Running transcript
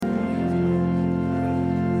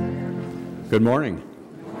Good morning.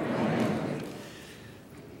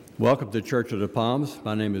 Welcome to Church of the Palms.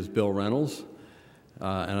 My name is Bill Reynolds,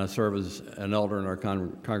 and I serve as an elder in our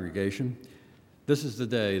congregation. This is the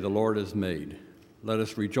day the Lord has made. Let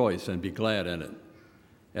us rejoice and be glad in it.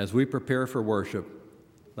 As we prepare for worship,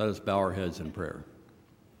 let us bow our heads in prayer.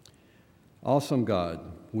 Awesome God,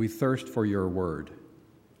 we thirst for your word.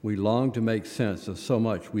 We long to make sense of so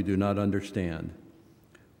much we do not understand.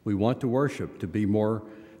 We want to worship to be more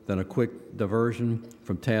than a quick diversion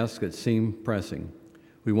from tasks that seem pressing.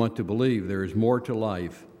 We want to believe there is more to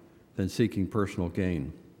life than seeking personal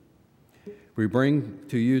gain. We bring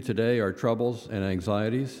to you today our troubles and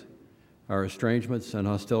anxieties, our estrangements and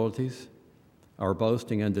hostilities, our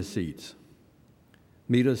boasting and deceits.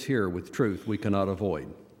 Meet us here with truth we cannot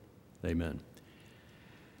avoid. Amen.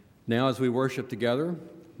 Now, as we worship together,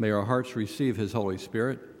 may our hearts receive his Holy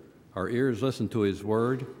Spirit, our ears listen to his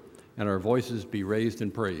word, and our voices be raised in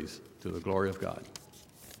praise to the glory of God.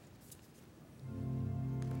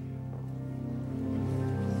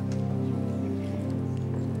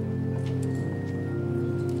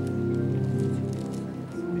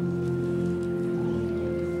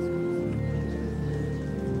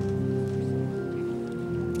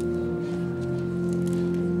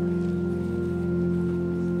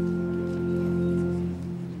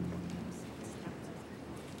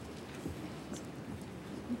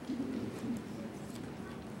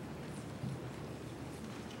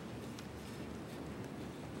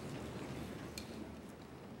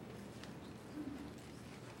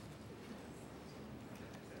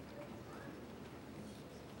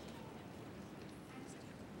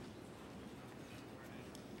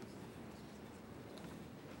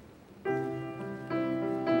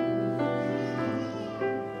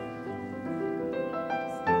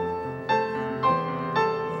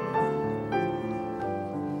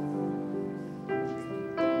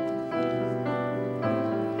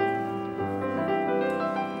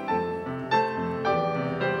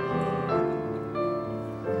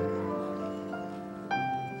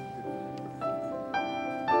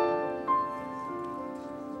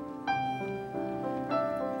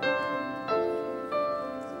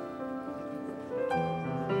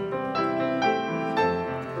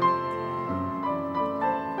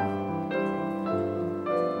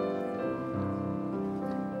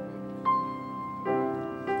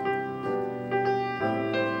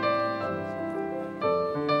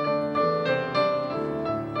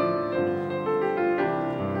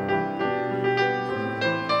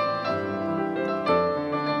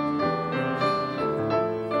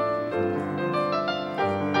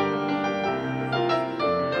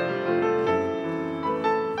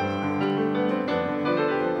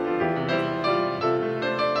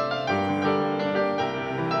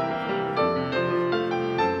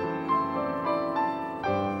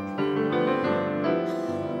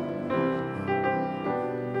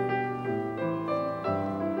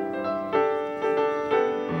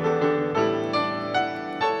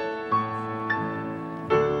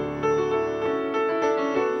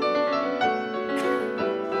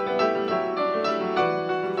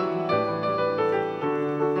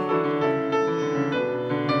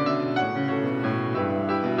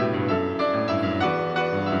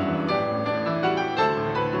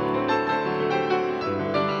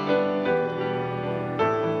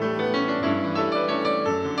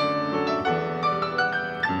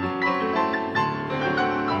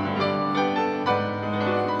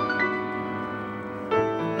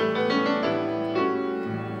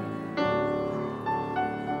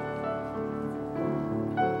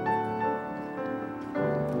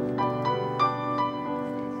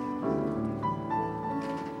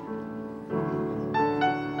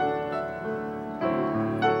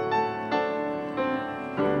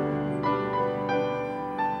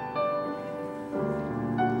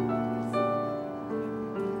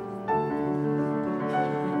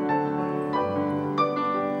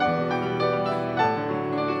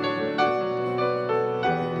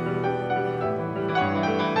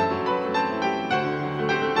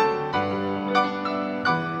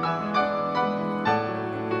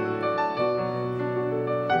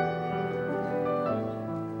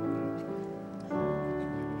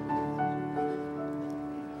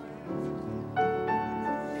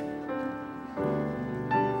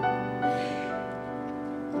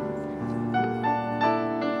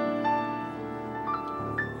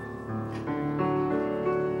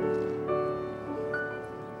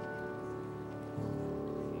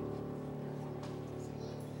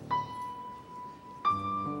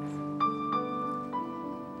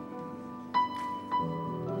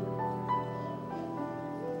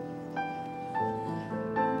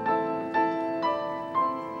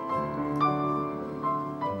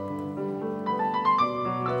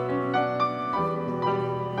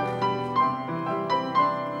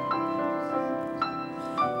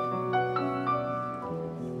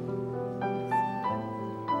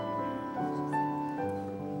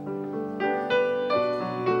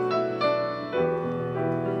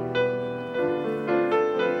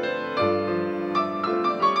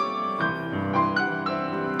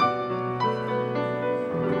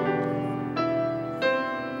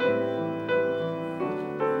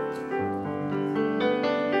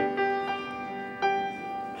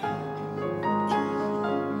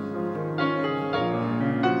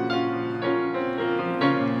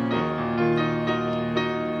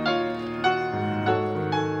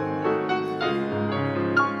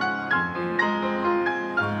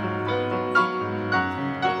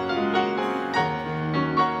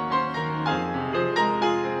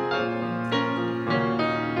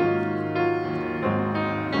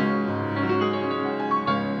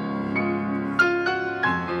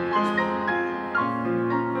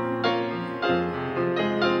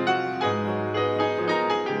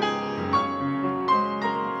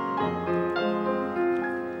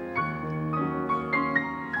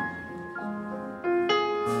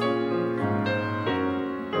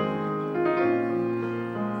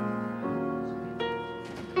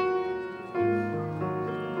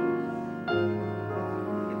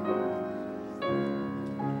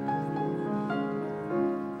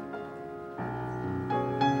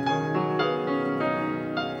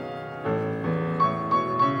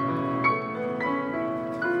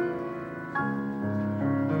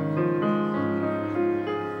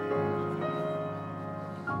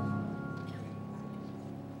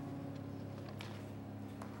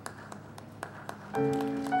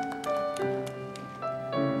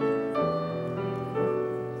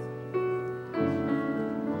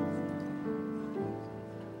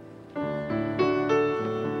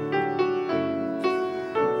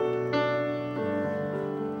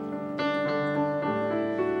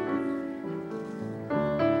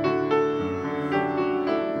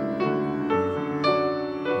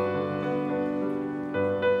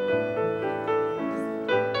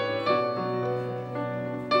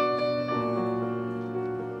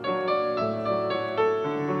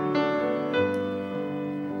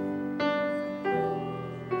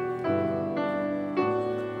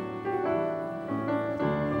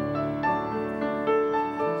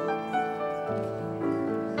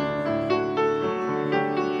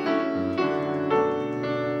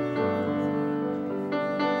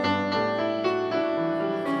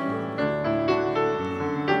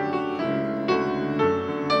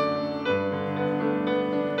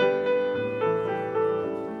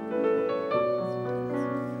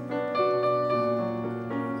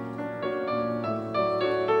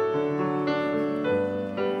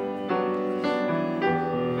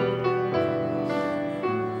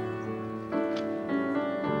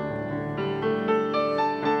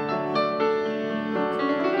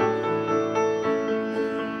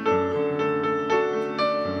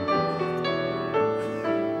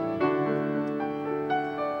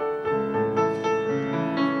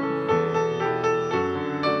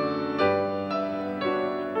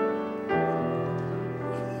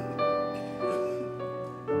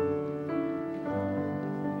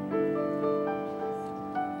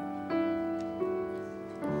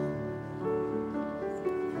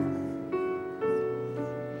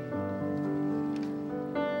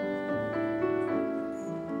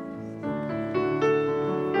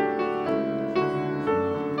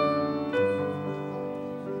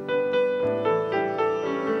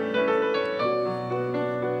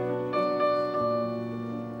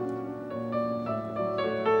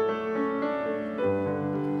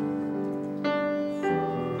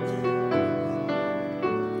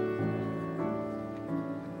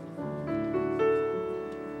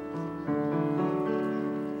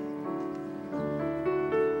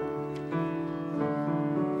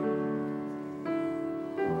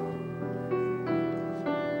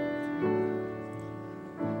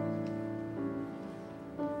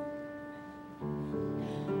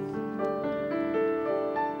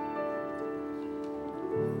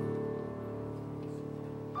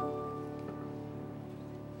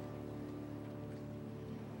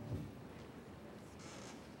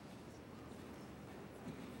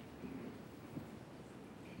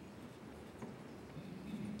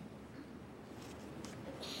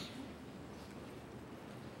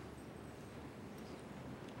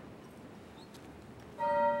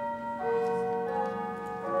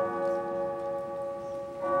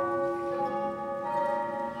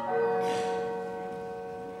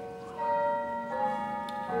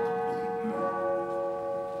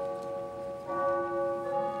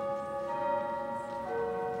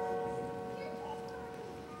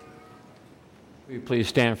 Will you please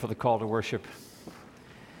stand for the call to worship?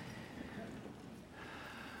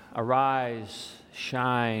 Arise,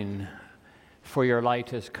 shine, for your light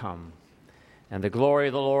has come, and the glory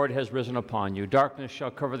of the Lord has risen upon you. Darkness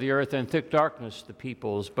shall cover the earth, and thick darkness the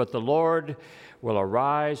peoples, but the Lord will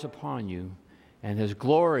arise upon you, and his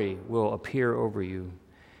glory will appear over you.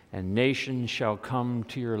 And nations shall come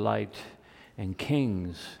to your light, and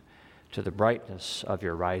kings to the brightness of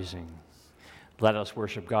your rising. Let us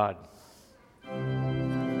worship God.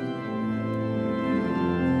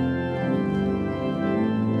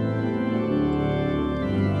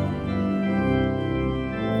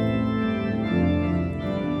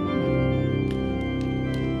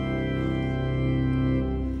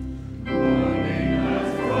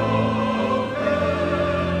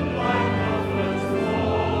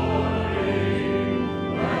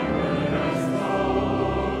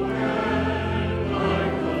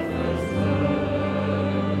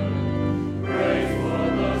 For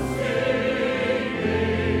the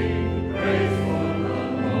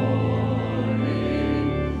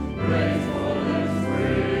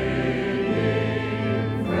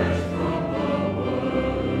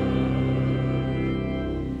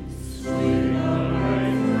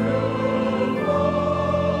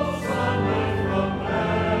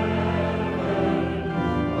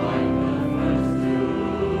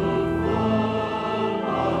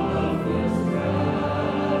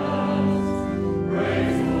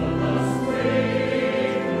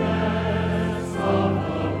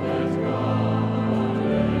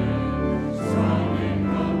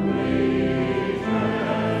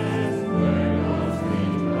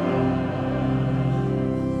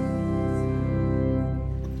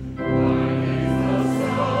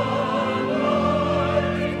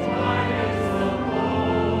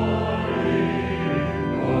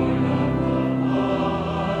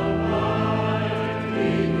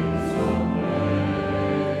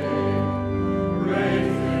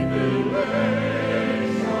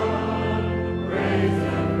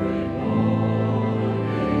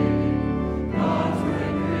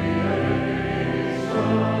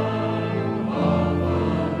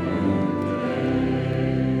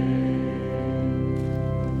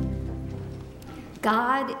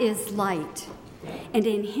God is light, and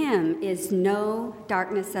in him is no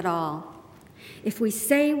darkness at all. If we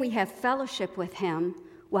say we have fellowship with him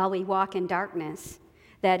while we walk in darkness,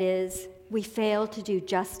 that is, we fail to do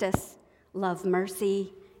justice, love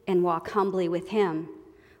mercy, and walk humbly with him,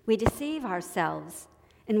 we deceive ourselves,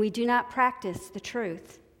 and we do not practice the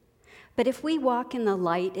truth. But if we walk in the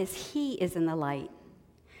light as he is in the light,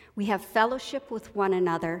 we have fellowship with one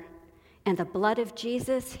another, and the blood of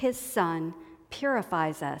Jesus, his Son,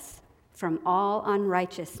 purifies us from all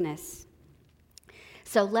unrighteousness.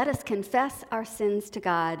 So let us confess our sins to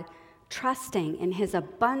God, trusting in his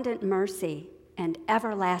abundant mercy and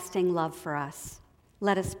everlasting love for us.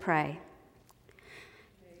 Let us pray.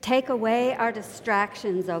 Take away our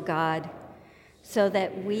distractions, O God, so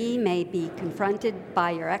that we may be confronted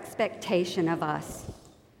by your expectation of us.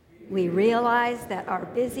 We realize that our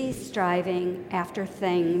busy striving after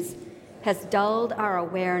things has dulled our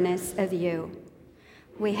awareness of you.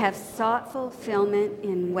 We have sought fulfillment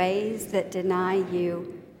in ways that deny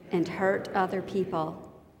you and hurt other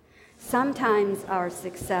people. Sometimes our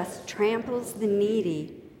success tramples the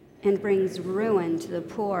needy and brings ruin to the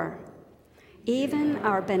poor. Even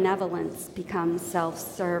our benevolence becomes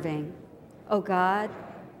self-serving. O God,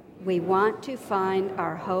 we want to find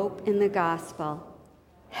our hope in the gospel.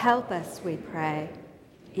 Help us, we pray.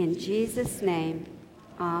 In Jesus' name,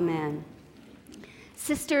 amen.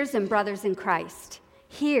 Sisters and brothers in Christ,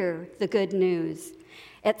 hear the good news.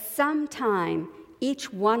 At some time,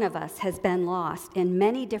 each one of us has been lost in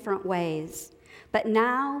many different ways, but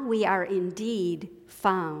now we are indeed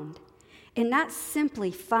found. And not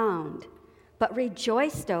simply found, but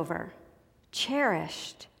rejoiced over,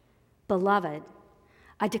 cherished, beloved.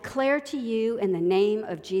 I declare to you in the name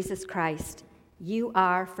of Jesus Christ, you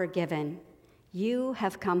are forgiven. You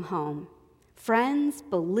have come home. Friends,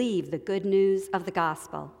 believe the good news of the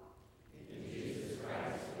gospel. In Jesus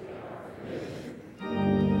Christ, we are forgiven.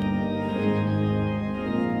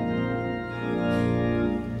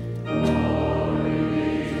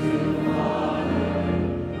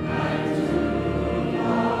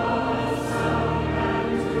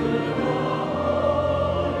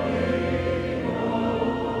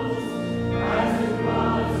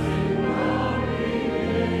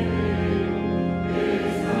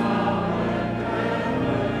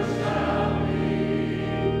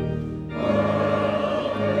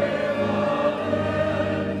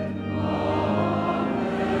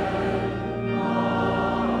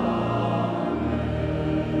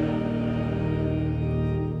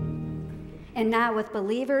 And now, with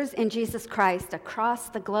believers in Jesus Christ across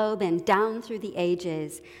the globe and down through the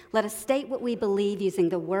ages, let us state what we believe using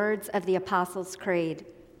the words of the Apostles' Creed.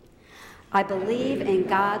 I believe in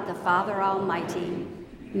God the Father Almighty,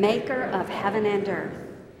 maker of heaven and earth,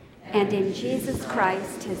 and in Jesus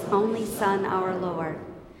Christ, his only Son, our Lord,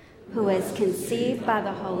 who was conceived by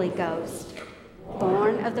the Holy Ghost,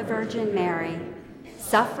 born of the Virgin Mary,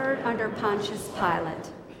 suffered under Pontius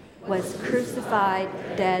Pilate, was crucified,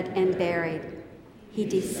 dead, and buried. He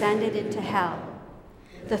descended into hell.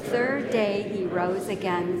 The third day he rose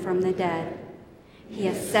again from the dead. He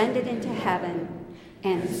ascended into heaven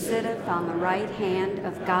and sitteth on the right hand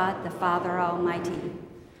of God the Father Almighty.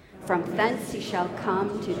 From thence he shall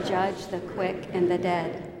come to judge the quick and the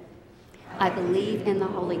dead. I believe in the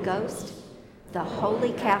Holy Ghost, the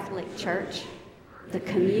Holy Catholic Church, the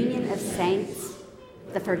communion of saints,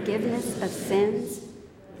 the forgiveness of sins,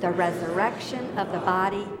 the resurrection of the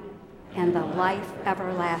body, and the life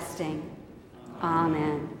everlasting.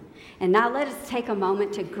 Amen. And now let us take a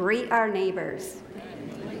moment to greet our neighbors.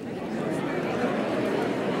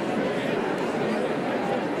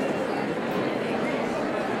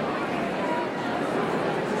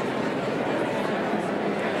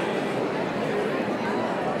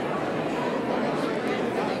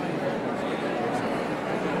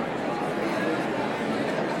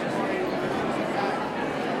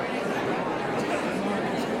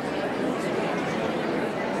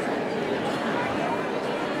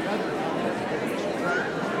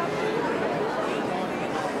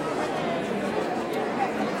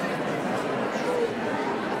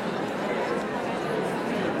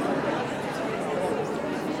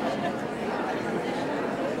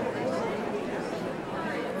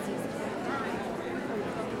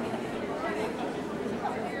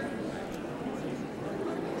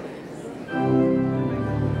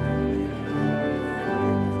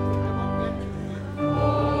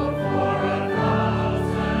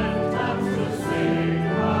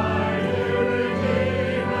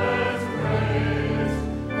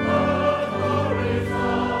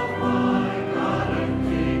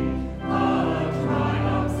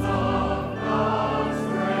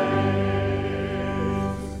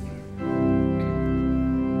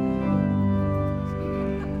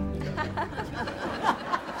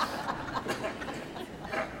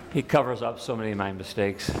 He covers up so many of my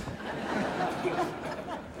mistakes.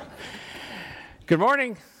 Good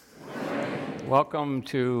morning. Welcome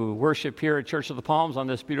to worship here at Church of the Palms on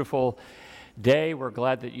this beautiful day. We're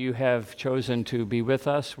glad that you have chosen to be with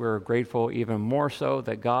us. We're grateful even more so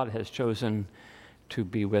that God has chosen to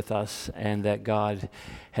be with us and that God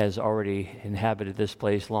has already inhabited this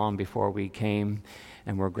place long before we came.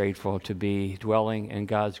 And we're grateful to be dwelling in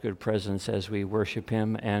God's good presence as we worship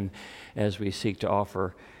Him and as we seek to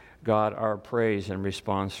offer God our praise in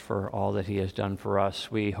response for all that He has done for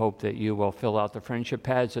us. We hope that you will fill out the friendship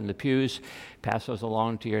pads in the pews, pass those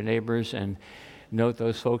along to your neighbors, and note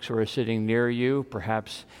those folks who are sitting near you.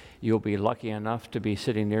 Perhaps you'll be lucky enough to be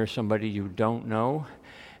sitting near somebody you don't know,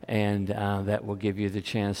 and that will give you the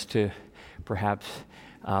chance to perhaps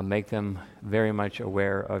make them very much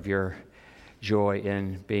aware of your joy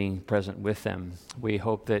in being present with them. We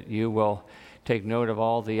hope that you will take note of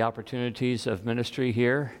all the opportunities of ministry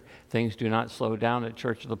here. Things do not slow down at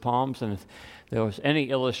Church of the Palms, and if there was any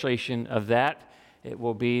illustration of that, it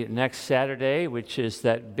will be next Saturday, which is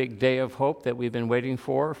that big day of hope that we've been waiting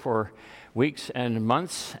for weeks and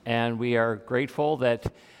months, and we are grateful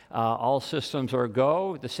that all systems are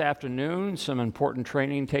go. This afternoon, some important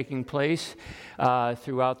training taking place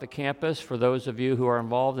throughout the campus for those of you who are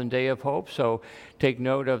involved in Day of Hope. So take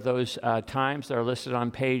note of those times that are listed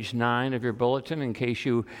on page 9 of your bulletin in case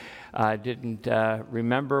you didn't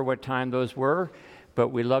remember what time those were. But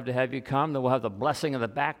we'd love to have you come. Then we'll have the blessing of the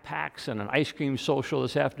backpacks and an ice cream social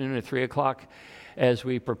this afternoon at 3 o'clock as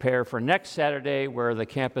we prepare for next Saturday, where the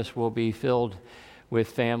campus will be filled with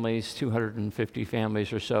families, 250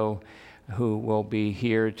 families or so, who will be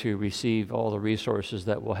here to receive all the resources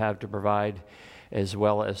that we'll have to provide, as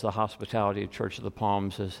well as the hospitality of Church of the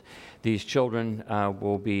Palms, as these children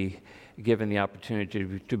will be given the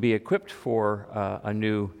opportunity to be equipped for a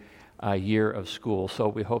new year of school. So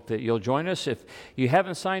we hope that you'll join us. If you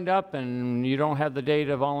haven't signed up and you don't have the day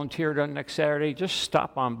to volunteer on next Saturday, just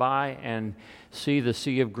stop on by and see the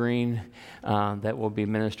sea of green that will be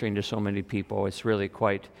ministering to so many people. It's really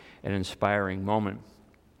quite an inspiring moment.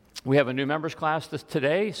 We have a new members class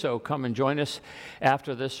today, so come and join us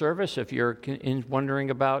after this service. If you're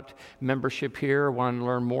wondering about membership here, want to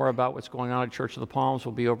learn more about what's going on at Church of the Palms,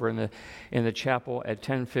 we'll be over in the chapel at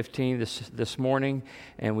 10:15 this morning,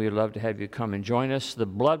 and we'd love to have you come and join us. The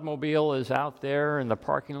Bloodmobile is out there in the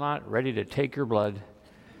parking lot, ready to take your blood.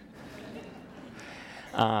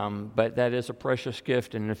 But that is a precious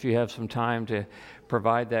gift, and if you have some time to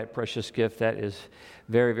provide that precious gift, that is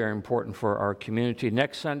very, very important for our community.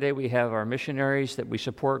 Next Sunday, we have our missionaries that we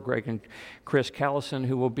support, Greg and Chris Callison,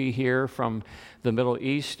 who will be here from the Middle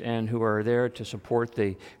East and who are there to support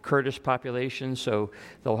the Kurdish population. So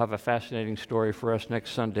they'll have a fascinating story for us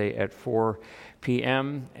next Sunday at 4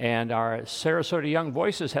 p.m. And our Sarasota Young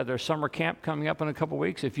Voices have their summer camp coming up in a couple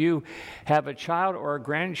weeks. If you have a child or a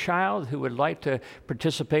grandchild who would like to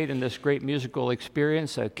participate in this great musical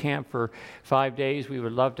experience, a camp for 5 days, we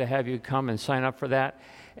would love to have you come and sign up for that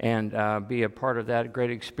and be a part of that great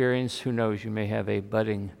experience. Who knows, you may have a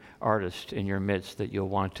budding artist in your midst that you'll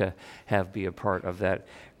want to have be a part of that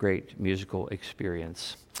great musical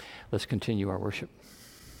experience. Let's continue our worship.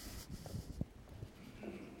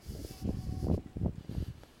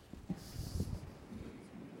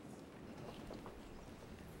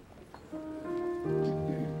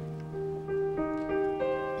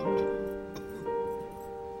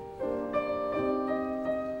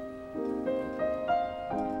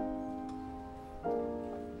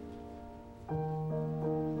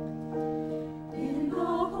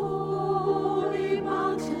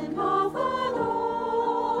 Mountain of the Lord.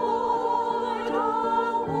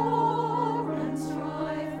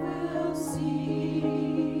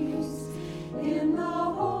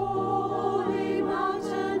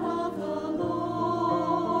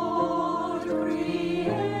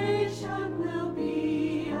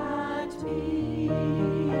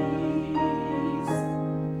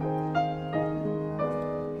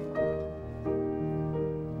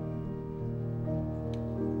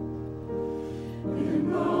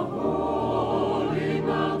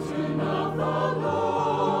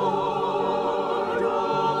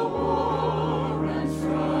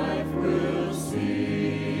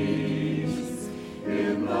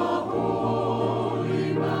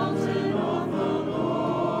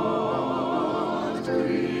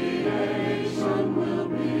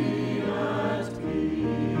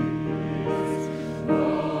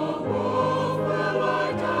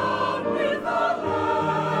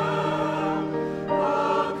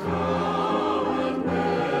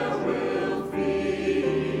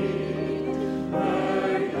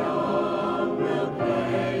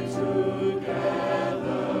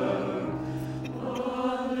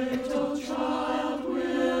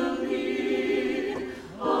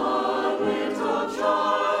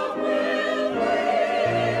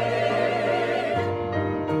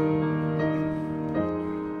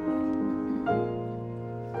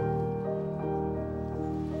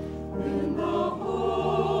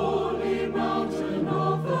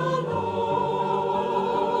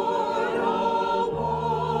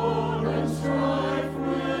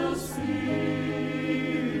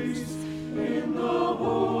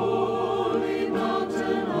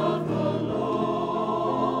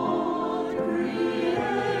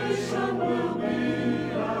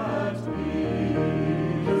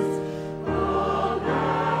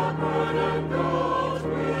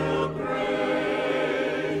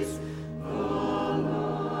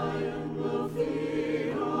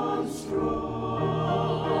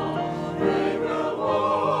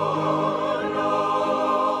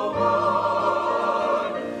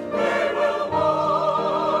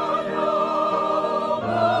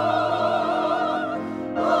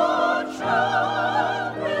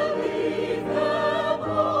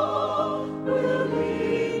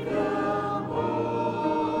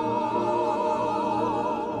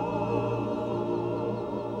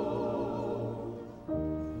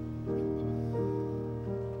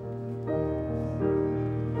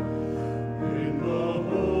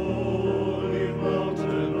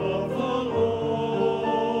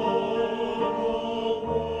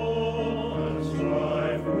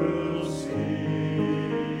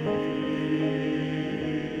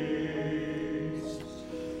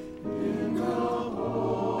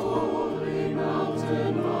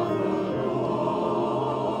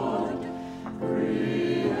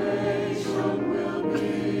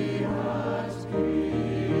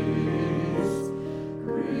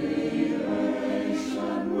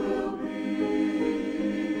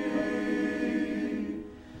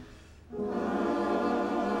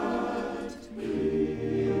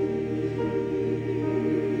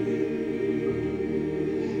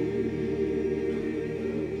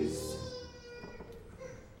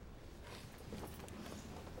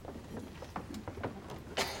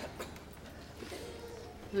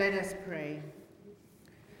 Let us pray.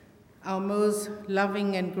 Our most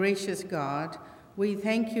loving and gracious God, we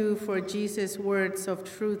thank you for Jesus' words of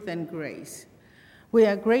truth and grace. We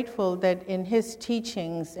are grateful that in his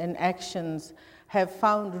teachings and actions have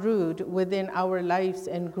found root within our lives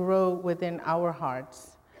and grow within our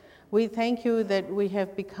hearts. We thank you that we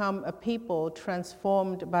have become a people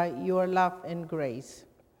transformed by your love and grace.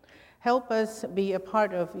 Help us be a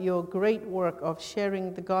part of your great work of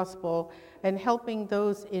sharing the gospel and helping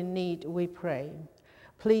those in need, we pray.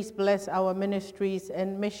 Please bless our ministries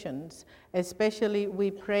and missions. Especially we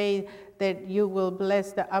pray that you will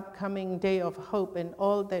bless the upcoming day of hope and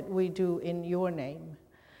all that we do in your name.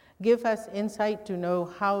 Give us insight to know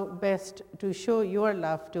how best to show your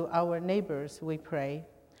love to our neighbors, we pray.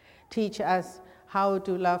 Teach us how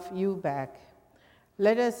to love you back.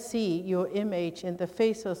 Let us see your image in the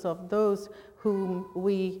faces of those whom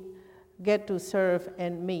we get to serve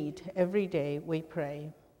and meet every day, we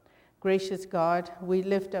pray. Gracious God, we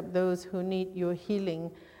lift up those who need your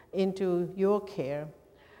healing into your care.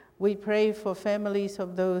 We pray for families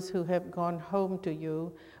of those who have gone home to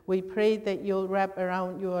you. We pray that you'll wrap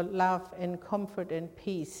around your love and comfort and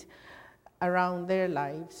peace around their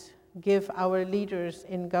lives. Give our leaders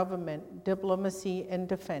in government, diplomacy, and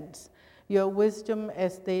defense your wisdom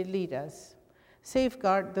as they lead us.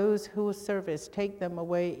 Safeguard those whose service take them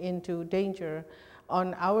away into danger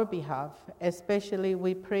on our behalf. Especially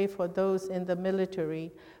we pray for those in the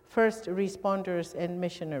military, first responders, and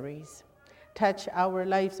missionaries. Touch our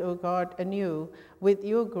lives, O God, anew with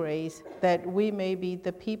your grace, that we may be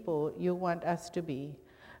the people you want us to be.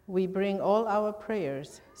 We bring all our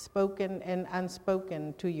prayers, spoken and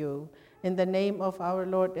unspoken, to you, in the name of our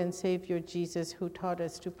Lord and Savior Jesus, who taught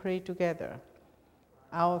us to pray together.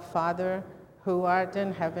 Our Father, who art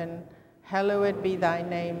in heaven, hallowed be thy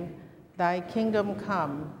name. Thy kingdom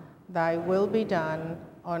come, thy will be done,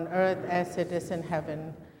 on earth as it is in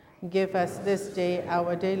heaven. Give us this day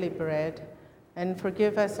our daily bread, and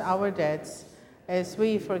forgive us our debts, as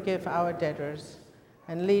we forgive our debtors.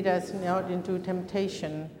 And lead us not into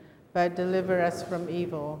temptation, but deliver us from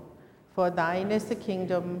evil. For thine is the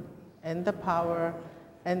kingdom, and the power,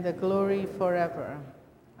 and the glory forever.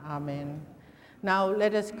 Amen. Now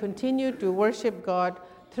let us continue to worship God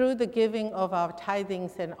through the giving of our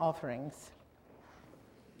tithings and offerings.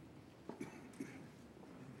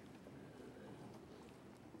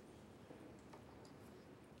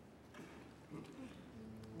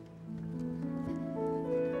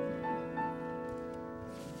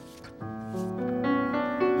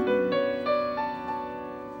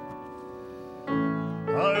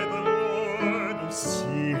 By the Lord of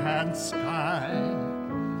sea and sky,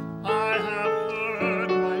 I have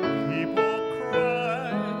heard my people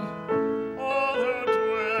cry, all who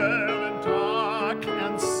dwell in dark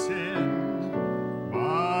and sin,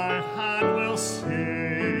 my hand will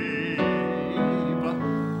save.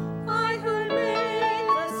 I who made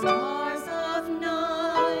the stars of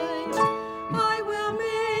night, I will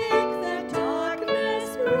make their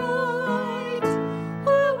darkness bright.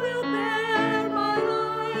 Who will bear my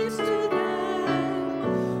eyes to them?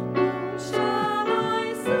 Whom shall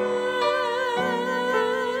I send?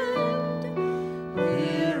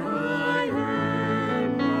 Here I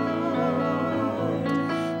am, Lord.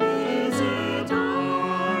 Is it I,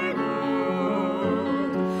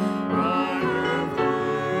 Lord? I have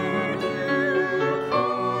heard you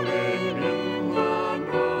calling in the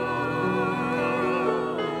night.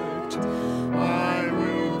 I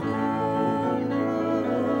will go,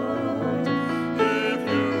 Lord, if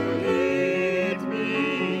you lead me.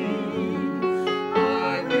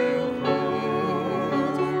 I will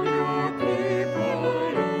hold your people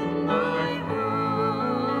in my heart.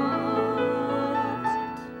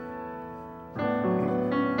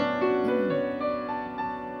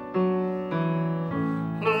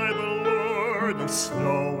 By the Lord of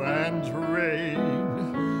snow and rain,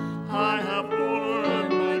 I have borne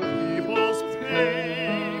my people's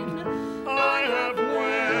pain. I have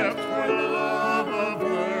wept for love of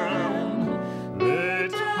them. They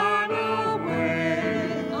turn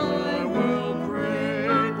away. I will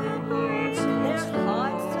break their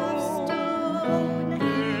hearts of stone.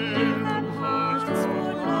 Give them hearts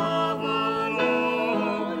for love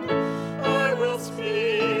alone. I will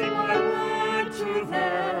speak my word to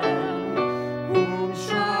them. Whom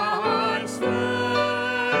shall I send?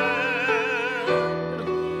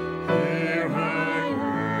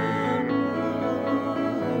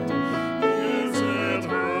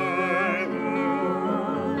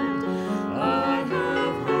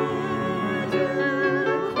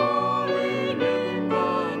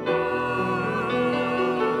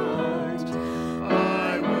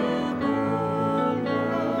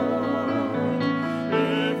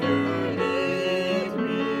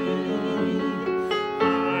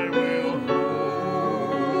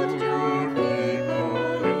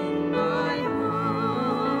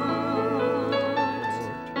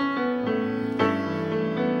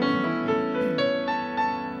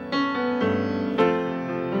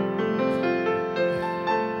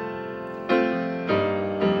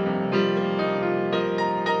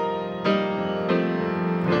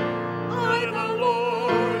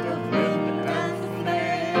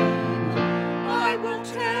 will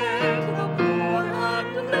tend the poor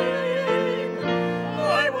and lame.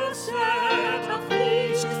 I will set a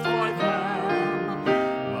feast for them.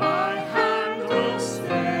 My hand will save.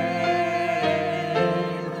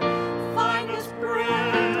 Finest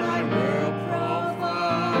bread I will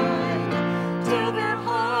provide, till their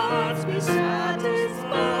hearts be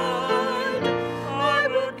satisfied. I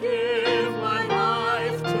will give my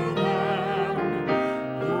life to them.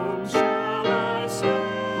 Whom shall I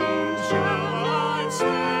send? Shall I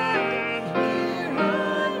send? Here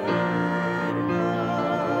and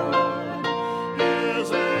Lord. Is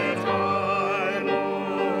it I,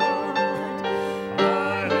 Lord? I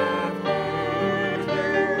have heard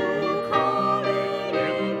you calling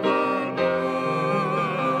in the night.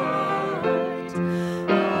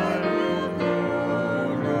 I will go,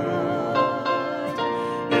 Lord.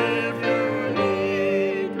 If you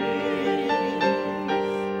need me,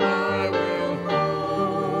 I will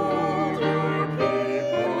hold your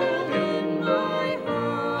people in my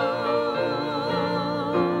heart.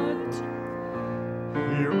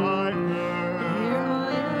 Here I am. Here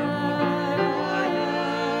I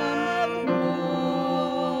am, Lord.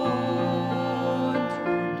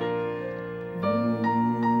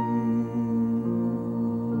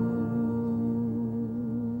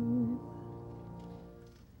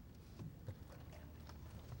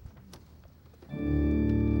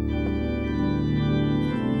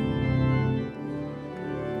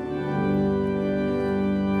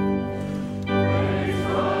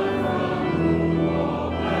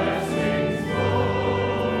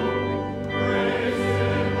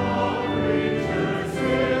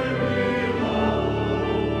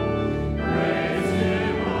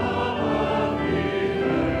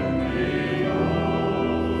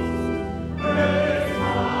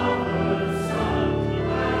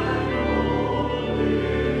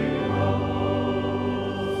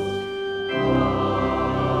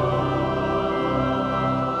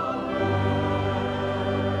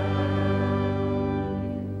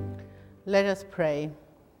 Let us pray.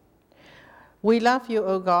 We love you,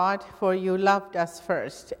 O God, for you loved us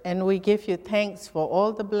first, and we give you thanks for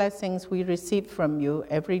all the blessings we receive from you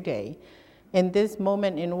every day. In this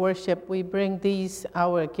moment in worship, we bring these,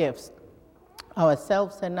 our gifts,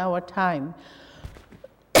 ourselves and our time,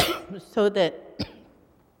 so that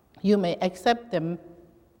you may accept them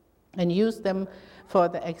and use them for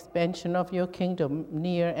the expansion of your kingdom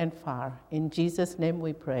near and far. In Jesus' name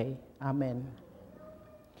we pray. Amen.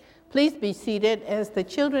 Please be seated as the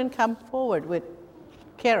children come forward with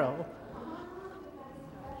Carol.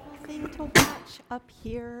 Nothing to watch up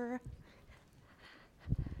here.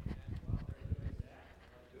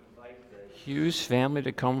 Hughes family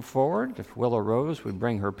to come forward. If Willa Rose would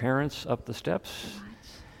bring her parents up the steps,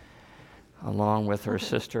 along with her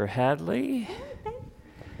sister Hadley.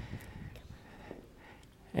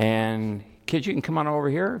 And kids, you can come on over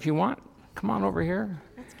here if you want. Come on over here.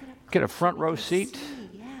 Get a front row seat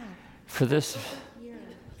for this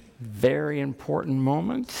very important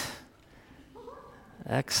moment.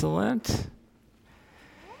 Excellent.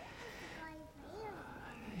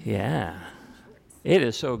 Yeah. It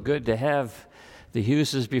is so good to have the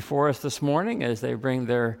Hugheses before us this morning as they bring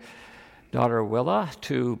their daughter Willa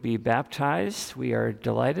to be baptized. We are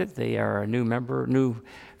delighted. They are a new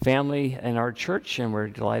family in our church, and we're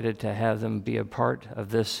delighted to have them be a part of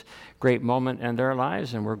this great moment in their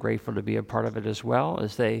lives, and we're grateful to be a part of it as well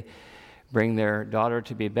as they bring their daughter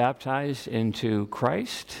to be baptized into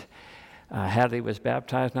Christ. Hadley was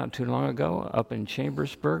baptized not too long ago up in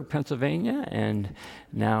Chambersburg, Pennsylvania, and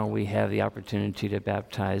now we have the opportunity to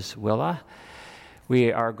baptize Willa.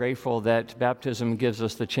 We are grateful that baptism gives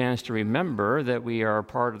us the chance to remember that we are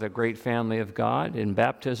part of the great family of God. In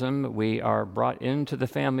baptism, we are brought into the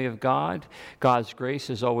family of God. God's grace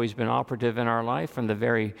has always been operative in our life from the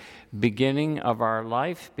very beginning of our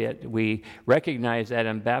life. We recognize that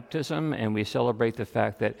in baptism, and we celebrate the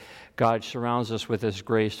fact that God surrounds us with His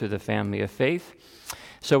grace through the family of faith.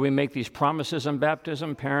 So we make these promises in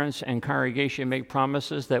baptism. Parents and congregation make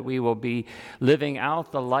promises that we will be living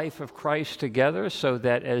out the life of Christ together, so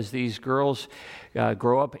that as these girls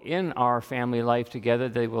grow up in our family life together,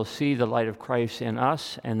 they will see the light of Christ in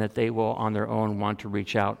us, and that they will on their own want to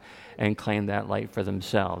reach out and claim that light for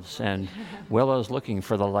themselves. And Willa's looking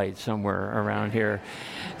for the light somewhere around here.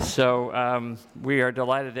 So we are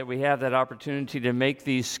delighted that we have that opportunity to make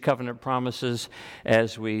these covenant promises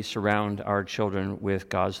as we surround our children with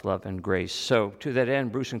God's love and grace. So to that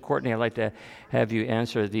end, Bruce and Courtney, I'd like to have you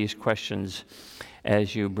answer these questions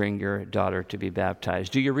as you bring your daughter to be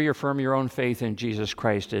baptized. Do you reaffirm your own faith in Jesus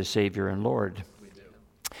Christ as Savior and Lord? We do.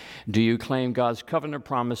 Do you claim God's covenant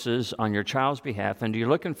promises on your child's behalf, and do you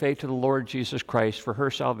look in faith to the Lord Jesus Christ for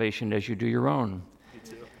her salvation as you do your own?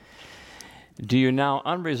 Do you now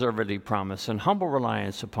unreservedly promise and humble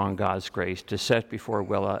reliance upon God's grace to set before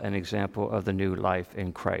Willa an example of the new life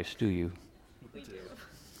in Christ? Do you? We do.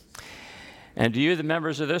 And do you, the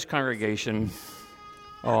members of this congregation,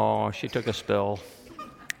 oh, she took a spill.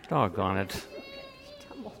 Doggone it.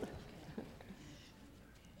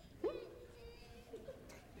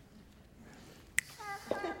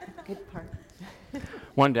 Good part.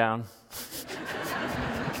 One down.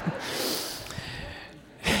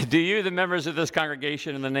 Do you, the members of this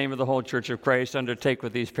congregation, in the name of the whole Church of Christ, undertake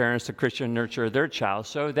with these parents the Christian nurture of their child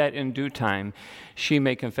so that in due time she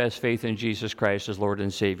may confess faith in Jesus Christ as Lord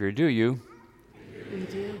and Savior? Do you? We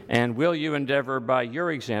do. And will you endeavor by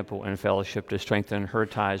your example and fellowship to strengthen her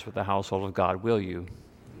ties with the household of God? Will you?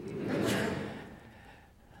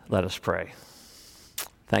 Let us pray.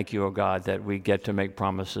 Thank you, O God, that we get to make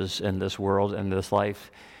promises in this world and this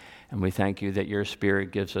life. And we thank you that your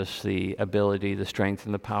Spirit gives us the ability, the strength,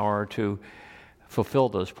 and the power to fulfill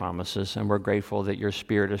those promises. And we're grateful that your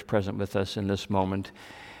Spirit is present with us in this moment.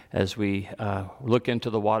 As we look into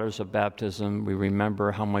the waters of baptism, we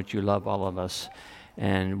remember how much you love all of us.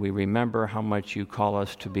 And we remember how much you call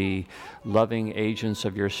us to be loving agents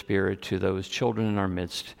of your Spirit to those children in our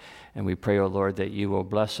midst. And we pray, O Lord, that you will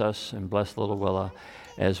bless us and bless little Willa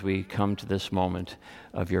as we come to this moment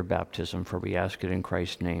of your baptism, for we ask it in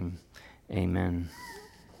Christ's name. Amen.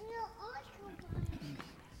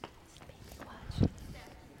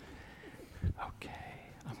 Okay,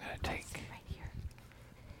 I'm going to take... Right here.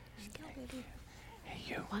 Hey,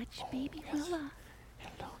 you. Watch baby Willa.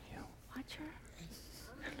 Hello, you. Watch her.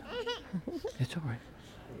 It's all right.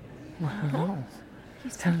 Well, hello. You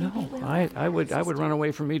see baby Hello. Willa? I would run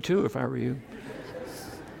away from me, too, if I were you.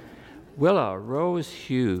 Willa Rose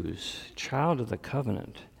Hughes, child of the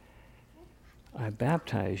covenant, I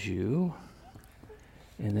baptize you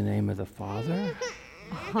in the name of the Father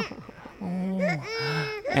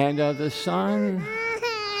and of the Son,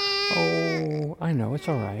 oh, I know, it's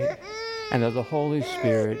all right, and of the Holy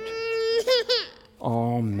Spirit.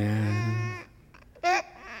 Amen.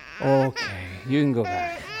 Okay, you can go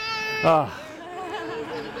back.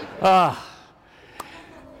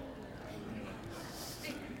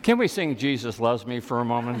 Can we sing Jesus Loves Me for a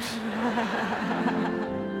moment?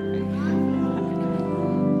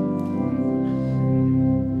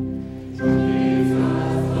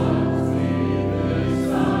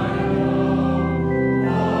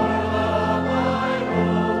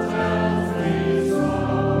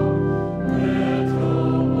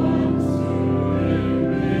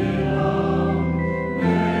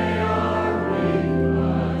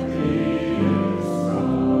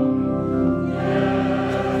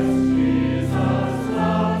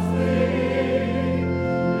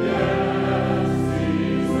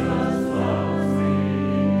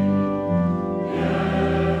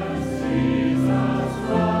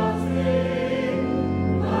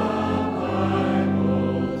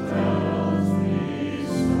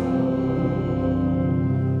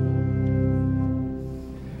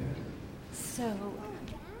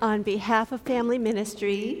 On behalf of Family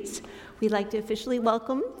Ministries, we'd like to officially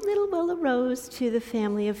welcome little Willa Rose to the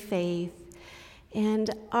family of faith. And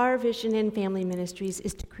our vision in Family Ministries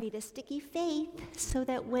is to create a sticky faith so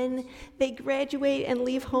that when they graduate and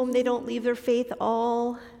leave home, they don't leave their faith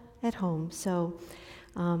all at home. So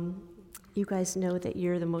you guys know that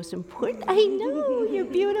you're the most important. I know, you're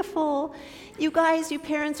beautiful. You guys, you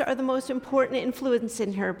parents are the most important influence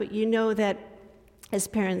in her, but you know that as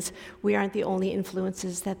parents, we aren't the only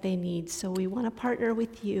influences that they need. So we want to partner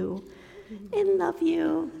with you and love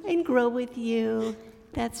you and grow with you.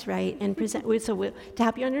 That's right. And to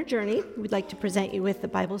help you on your journey, we'd like to present you with the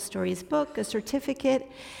Bible Stories book, a certificate,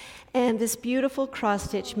 and this beautiful cross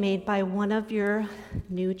stitch made by one of your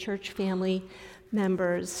new church family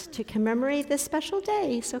members to commemorate this special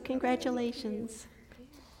day. So congratulations.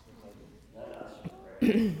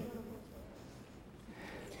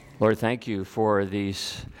 Lord, thank you for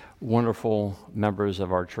these wonderful members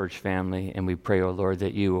of our church family, and we pray, oh Lord,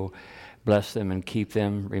 that you will bless them and keep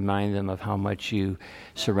them, remind them of how much you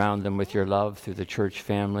surround them with your love through the church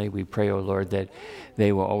family. We pray, oh Lord, that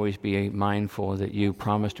they will always be mindful that you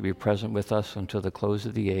promise to be present with us until the close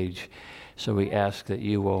of the age. So we ask that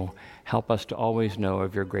you will help us to always know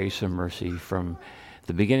of your grace and mercy from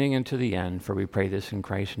the beginning and to the end, for we pray this in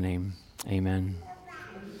Christ's name. Amen.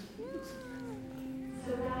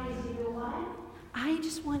 I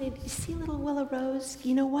just wanted to see little Willa Rose.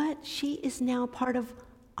 You know what? She is now part of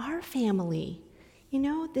our family. You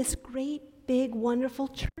know, this great big, wonderful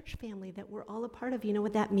church family that we're all a part of. You know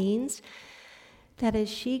what that means? That as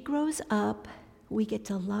she grows up, we get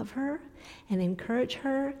to love her and encourage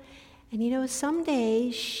her. And you know,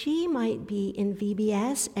 someday she might be in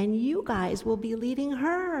VBS and you guys will be leading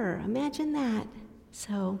her. Imagine that.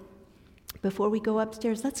 So before we go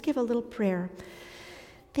upstairs, let's give a little prayer.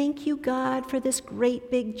 Thank you, God, for this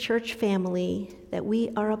great big church family that we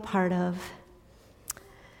are a part of.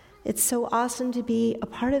 It's so awesome to be a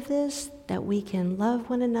part of this, that we can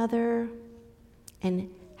love one another and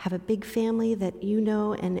have a big family that you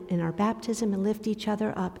know, and in our baptism, and lift each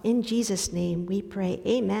other up. In Jesus' name we pray,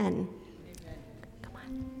 amen. Come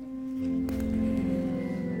on.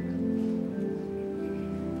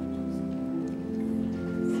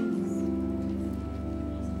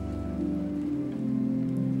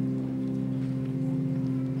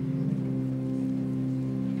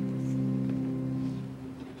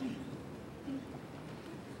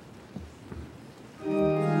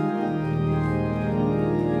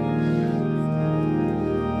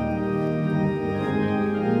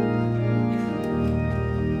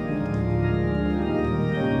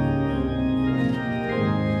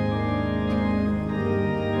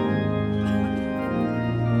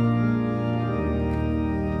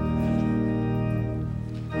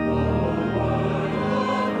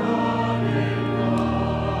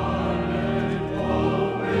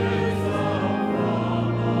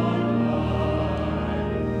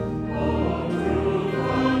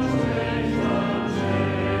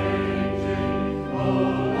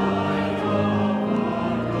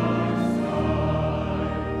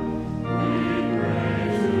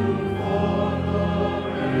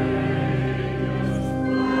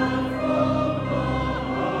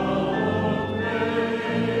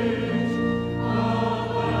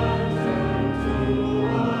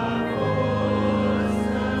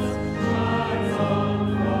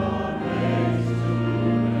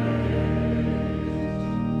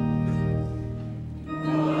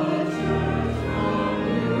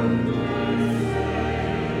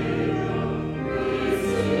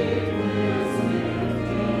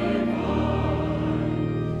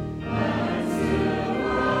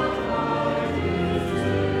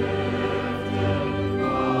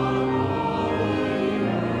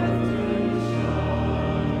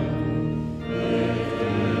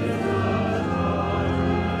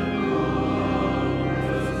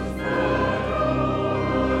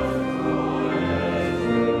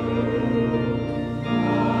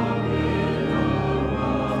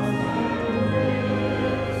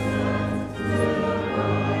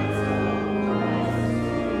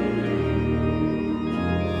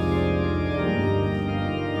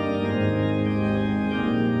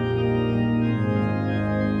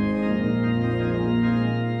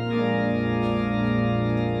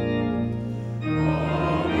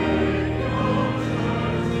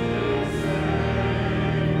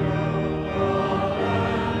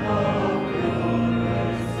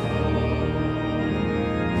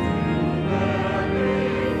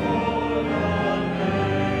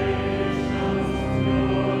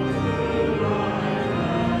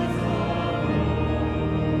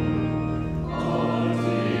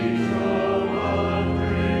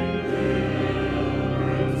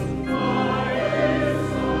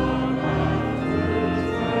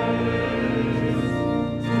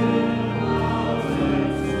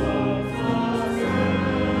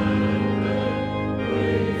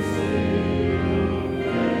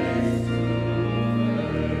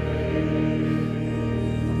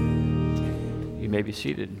 may be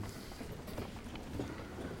seated.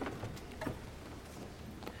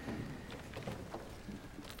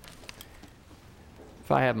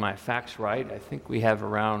 If I have my facts right, I think we have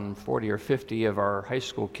around 40 or 50 of our high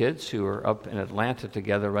school kids who are up in Atlanta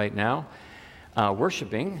together right now,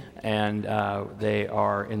 worshiping, and they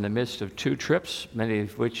are in the midst of 2 trips, many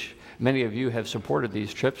of you have supported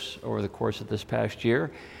these trips over the course of this past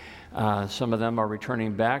year. Some of them are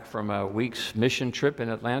returning back from a week's mission trip in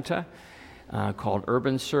Atlanta called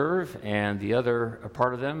Urban Serve, and the other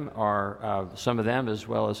part of them are, some of them as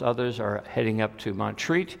well as others are heading up to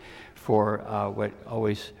Montreat for what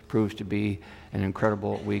always proves to be an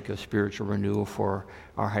incredible week of spiritual renewal for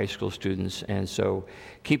our high school students. And so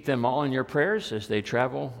keep them all in your prayers as they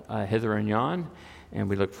travel hither and yon, and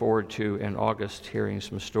we look forward to, in August, hearing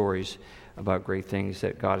some stories about great things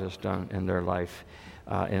that God has done in their life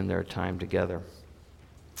in their time together.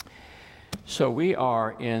 So we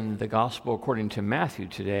are in the Gospel according to Matthew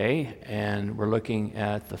today, and we're looking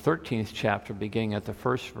at the 13th chapter, beginning at the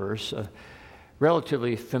first verse, a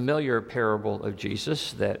relatively familiar parable of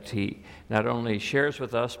Jesus that he not only shares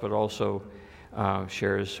with us, but also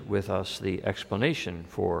shares with us the explanation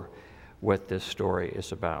for what this story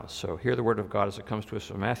is about. So hear the word of God as it comes to us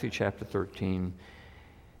from Matthew chapter 13,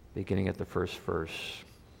 beginning at the first verse.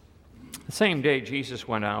 The same day Jesus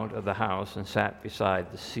went out of the house and sat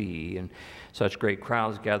beside the sea, and such great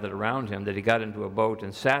crowds gathered around him that he got into a boat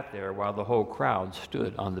and sat there while the whole crowd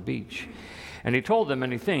stood on the beach. And he told them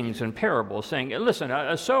many things in parables, saying, listen,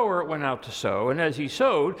 a sower went out to sow, and as he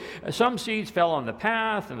sowed, some seeds fell on the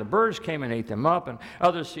path, and the birds came and ate them up, and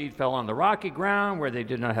other seed fell on the rocky ground where they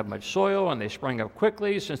did not have much soil, and they sprang up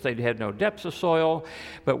quickly, since they had no depths of soil.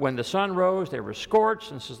 But when the sun rose, they were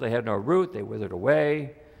scorched, and since they had no root, they withered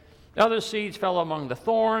away. Other seeds fell among the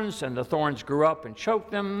thorns, and the thorns grew up and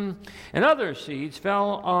choked them. And other seeds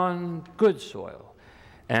fell on good soil,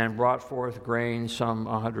 and brought forth grain, some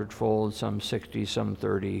 100-fold, some 60, some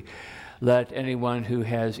 30. Let anyone who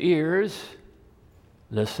has ears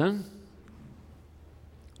listen.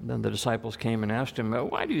 Then the disciples came and asked him,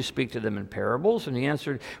 why do you speak to them in parables? And he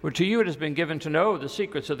answered, well, to you it has been given to know the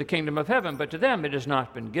secrets of the kingdom of heaven, but to them it has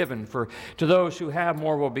not been given. For to those who have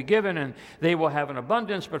more will be given, and they will have an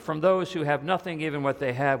abundance, but from those who have nothing, even what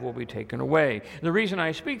they have will be taken away. The reason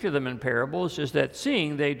I speak to them in parables is that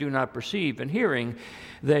seeing they do not perceive, and hearing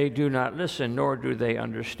they do not listen, nor do they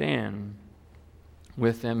understand.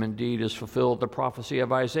 With them indeed is fulfilled the prophecy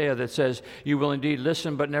of Isaiah that says, you will indeed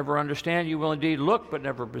listen but never understand, you will indeed look but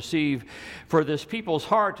never perceive. For this people's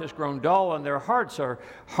heart has grown dull, and their hearts are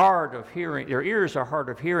hard of hearing, their ears are hard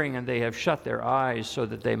of hearing, and they have shut their eyes so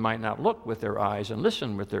that they might not look with their eyes and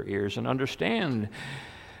listen with their ears and understand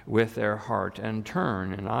with their heart and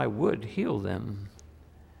turn, and I would heal them.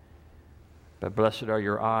 But blessed are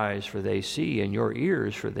your eyes, for they see, and your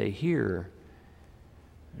ears, for they hear.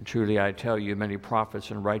 And truly I tell you, many prophets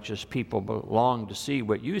and righteous people longed to see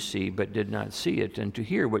what you see, but did not see it, and to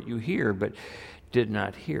hear what you hear, but did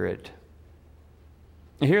not hear it.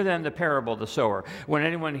 Hear then the parable of the sower. When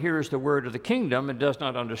anyone hears the word of the kingdom and does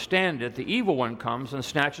not understand it, the evil one comes and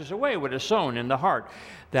snatches away what is sown in the heart.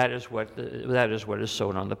 That is what is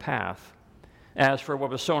sown on the path. As for what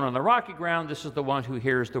was sown on the rocky ground, this is the one who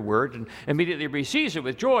hears the word and immediately receives it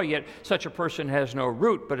with joy, yet such a person has no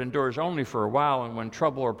root, but endures only for a while, and when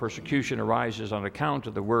trouble or persecution arises on account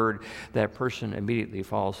of the word, that person immediately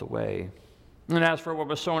falls away. And as for what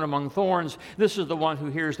was sown among thorns, this is the one who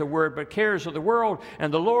hears the word, but cares of the world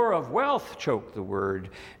and the lure of wealth choke the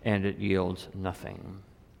word, and it yields nothing.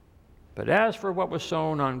 But as for what was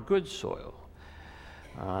sown on good soil,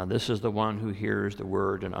 this is the one who hears the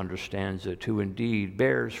word and understands it, who indeed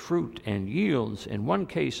bears fruit and yields, in one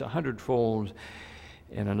case 100-fold,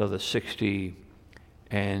 in another 60,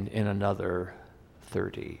 and in another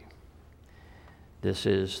 30. This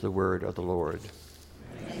is the word of the Lord.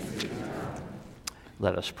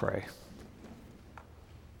 Let us pray.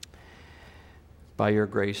 By your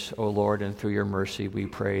grace, O Lord, and through your mercy, we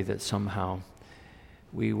pray that somehow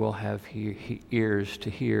we will have ears to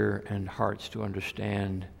hear and hearts to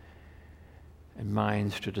understand and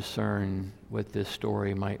minds to discern what this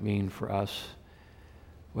story might mean for us,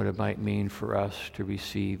 what it might mean for us to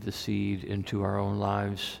receive the seed into our own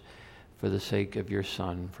lives for the sake of your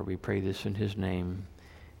Son. For we pray this in his name.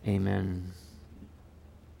 Amen.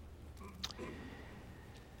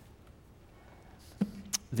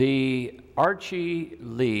 The Archie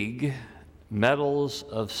League Medals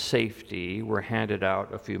of Safety were handed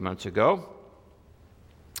out a few months ago.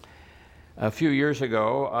 A few years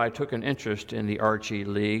ago, I took an interest in the Archie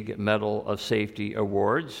League Medal of Safety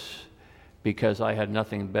Awards because I had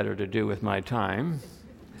nothing better to do with my time.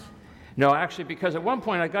 No, actually, because at one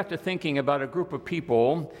point I got to thinking about a group of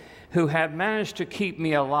people who have managed to keep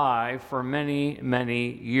me alive for many,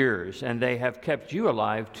 many years, and they have kept you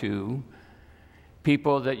alive too.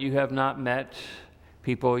 People that you have not met,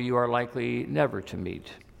 people you are likely never to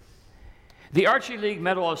meet. The Archie League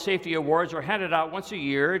Medal of Safety Awards are handed out once a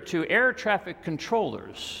year to air traffic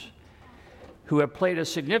controllers who have played a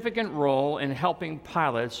significant role in helping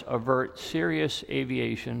pilots avert serious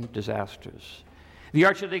aviation disasters. The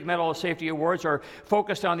Archie League Medal of Safety Awards are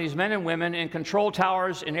focused on these men and women in control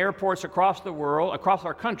towers in airports across the world, across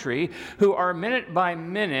our country, who are minute by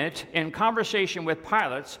minute in conversation with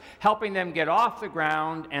pilots, helping them get off the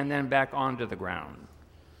ground and then back onto the ground.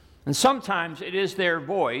 And sometimes it is their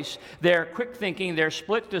voice, their quick thinking, their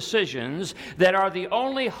split decisions that are the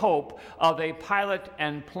only hope of a pilot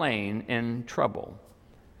and plane in trouble.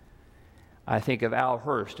 I think of Al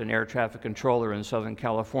Hurst, an air traffic controller in Southern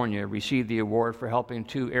California, received the award for helping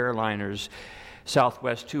two airliners,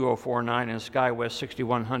 Southwest 2049 and SkyWest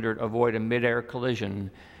 6100, avoid a mid-air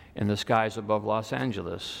collision in the skies above Los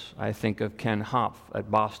Angeles. I think of Ken Hopf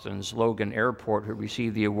at Boston's Logan Airport, who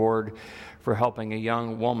received the award for helping a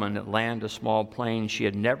young woman land a small plane she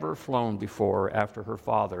had never flown before after her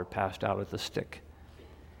father passed out at the stick.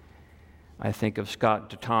 I think of Scott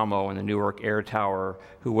DeTomo in the Newark Air Tower,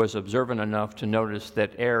 who was observant enough to notice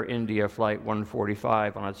that Air India Flight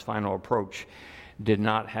 145 on its final approach did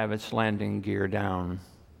not have its landing gear down.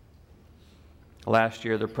 Last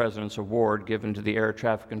year, the President's Award given to the air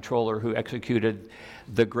traffic controller who executed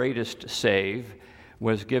the greatest save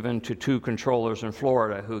was given to two controllers in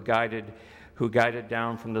Florida who guided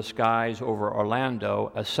down from the skies over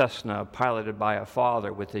Orlando a Cessna piloted by a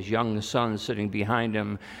father with his young son sitting behind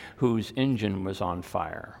him whose engine was on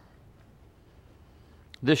fire.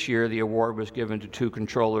 This year, the award was given to two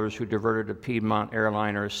controllers who diverted a Piedmont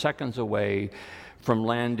airliner seconds away from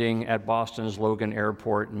landing at Boston's Logan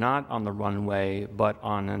Airport, not on the runway, but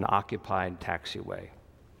on an occupied taxiway.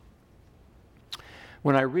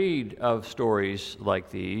 When I read of stories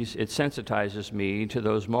like these, it sensitizes me to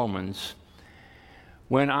those moments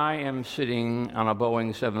when I am sitting on a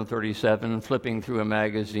Boeing 737, flipping through a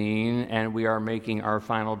magazine, and we are making our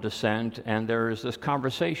final descent, and there is this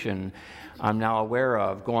conversation I'm now aware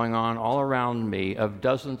of going on all around me of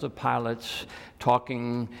dozens of pilots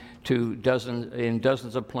talking to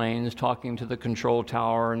dozens of planes, talking to the control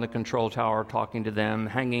tower, and the control tower talking to them,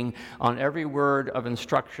 hanging on every word of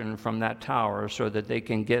instruction from that tower so that they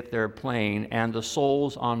can get their plane and the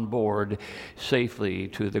souls on board safely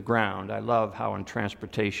to the ground. I love how in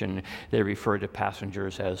transportation they refer to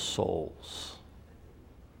passengers as souls.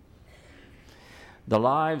 The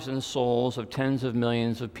lives and souls of tens of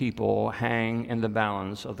millions of people hang in the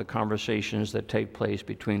balance of the conversations that take place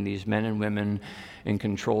between these men and women in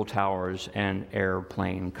control towers and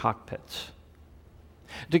airplane cockpits.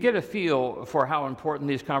 To get a feel for how important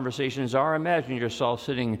these conversations are, imagine yourself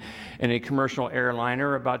sitting in a commercial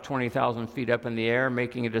airliner about 20,000 feet up in the air,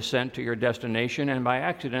 making a descent to your destination, and by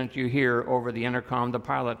accident you hear over the intercom the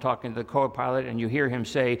pilot talking to the co-pilot, and you hear him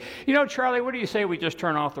say, "You know, Charlie, what do you say we just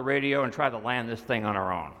turn off the radio and try to land this thing on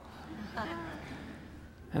our own?"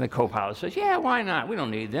 And the co-pilot says, "Yeah, why not? We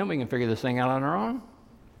don't need them. We can figure this thing out on our own."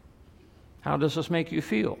 How does this make you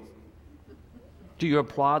feel? Do you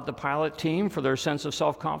applaud the pilot team for their sense of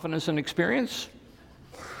self-confidence and experience?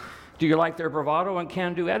 Do you like their bravado and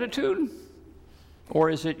can-do attitude?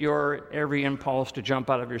 Or is it your every impulse to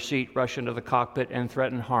jump out of your seat, rush into the cockpit, and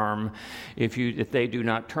threaten harm if they do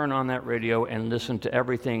not turn on that radio and listen to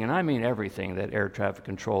everything, and I mean everything, that air traffic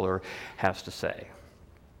controller has to say?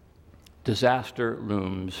 Disaster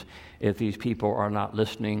looms if these people are not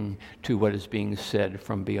listening to what is being said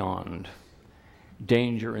from beyond.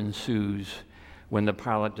 Danger ensues when the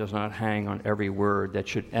pilot does not hang on every word that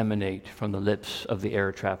should emanate from the lips of the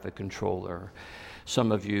air traffic controller.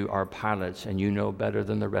 Some of you are pilots, and you know better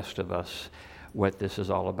than the rest of us what this is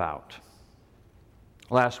all about.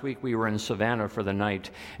 Last week we were in Savannah for the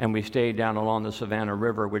night, and we stayed down along the Savannah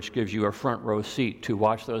River, which gives you a front row seat to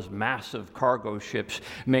watch those massive cargo ships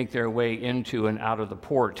make their way into and out of the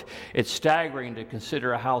port. It's staggering to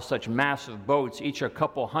consider how such massive boats, each a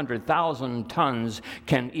couple 100,000 tons,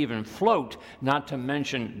 can even float, not to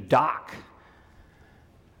mention dock.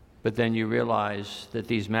 But then you realize that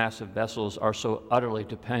these massive vessels are so utterly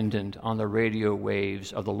dependent on the radio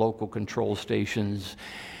waves of the local control stations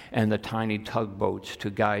and the tiny tugboats to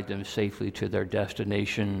guide them safely to their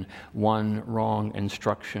destination. One wrong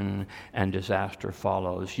instruction and disaster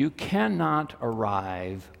follows. You cannot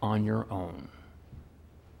arrive on your own.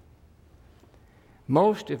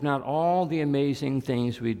 Most, if not all, the amazing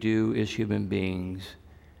things we do as human beings,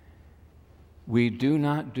 we do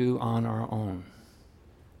not do on our own.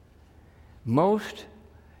 Most,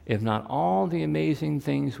 if not all, the amazing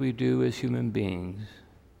things we do as human beings,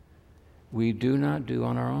 we do not do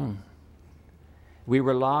on our own. We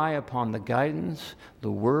rely upon the guidance, the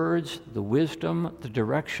words, the wisdom, the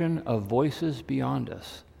direction of voices beyond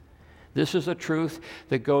us. This is a truth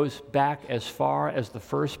that goes back as far as the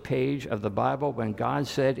first page of the Bible when God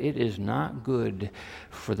said, "It is not good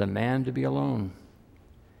for the man to be alone."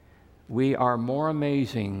 We are more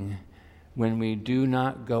amazing when we do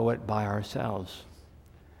not go it by ourselves.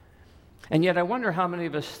 And yet I wonder how many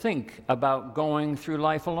of us think about going through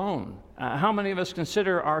life alone. How many of us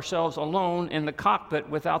consider ourselves alone in the cockpit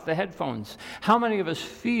without the headphones? How many of us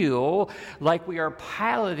feel like we are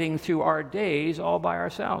piloting through our days all by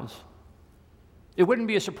ourselves? It wouldn't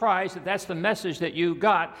be a surprise that that's the message that you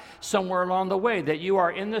got somewhere along the way, that you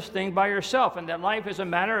are in this thing by yourself, and that life is a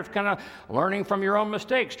matter of kind of learning from your own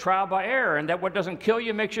mistakes, trial by error, and that what doesn't kill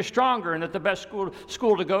you makes you stronger, and that the best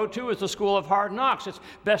school to go to is the school of hard knocks. It's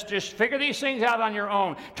best to just figure these things out on your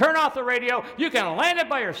own. Turn off the radio. You can land it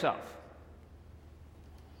by yourself.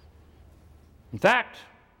 In fact,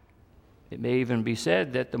 it may even be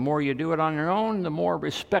said that the more you do it on your own, the more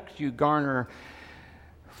respect you garner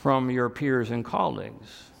from your peers and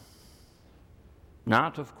colleagues.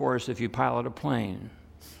 Not, of course, if you pilot a plane.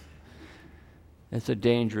 It's a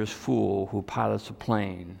dangerous fool who pilots a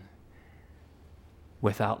plane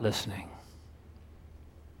without listening.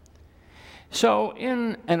 So,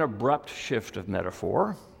 in an abrupt shift of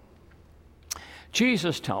metaphor,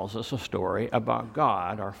 Jesus tells us a story about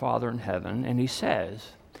God, our Father in heaven, and he says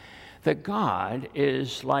that God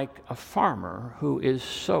is like a farmer who is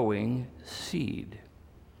sowing seed.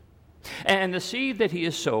 And the seed that he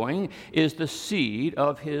is sowing is the seed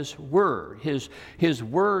of his word, his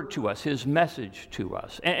word to us, his message to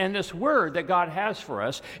us. And this word that God has for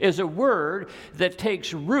us is a word that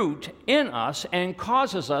takes root in us and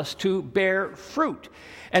causes us to bear fruit.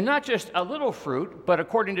 And not just a little fruit, but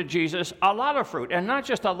according to Jesus, a lot of fruit. And not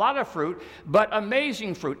just a lot of fruit, but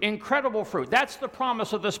amazing fruit, incredible fruit. That's the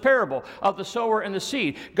promise of this parable of the sower and the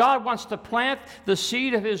seed. God wants to plant the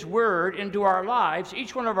seed of his word into our lives,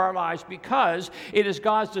 each one of our lives, because it is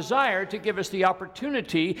God's desire to give us the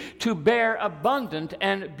opportunity to bear abundant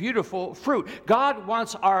and beautiful fruit. God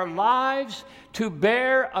wants our lives to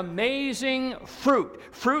bear amazing fruit,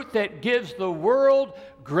 fruit that gives the world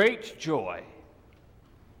great joy.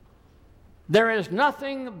 There is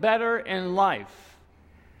nothing better in life,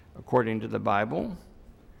 according to the Bible,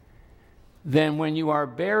 than when you are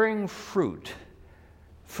bearing fruit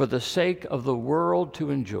for the sake of the world to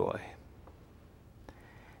enjoy.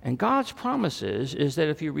 And God's promise is that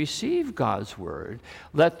if you receive God's word,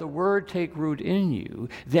 let the word take root in you,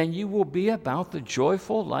 then you will be about the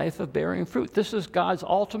joyful life of bearing fruit. This is God's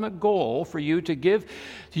ultimate goal for you, to give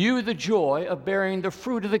you the joy of bearing the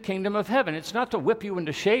fruit of the kingdom of heaven. It's not to whip you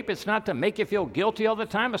into shape. It's not to make you feel guilty all the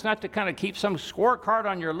time. It's not to kind of keep some scorecard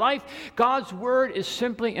on your life. God's word is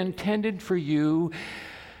simply intended for you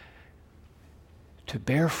to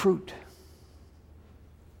bear fruit.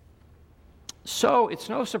 So it's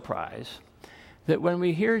no surprise that when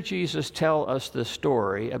we hear Jesus tell us this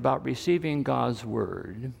story about receiving God's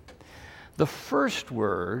word, the first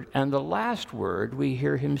word and the last word we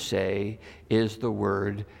hear him say is the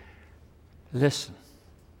word listen.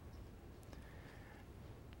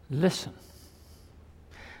 Listen.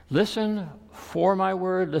 Listen for my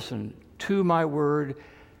word, listen to my word,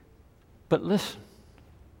 but listen.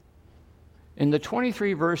 In the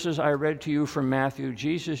 23 verses I read to you from Matthew,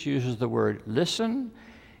 Jesus uses the word listen,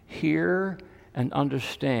 hear, and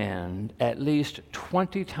understand at least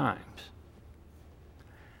 20 times.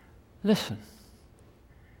 Listen,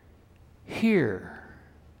 hear,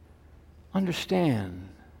 understand.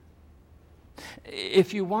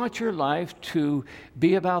 If you want your life to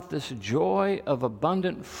be about this joy of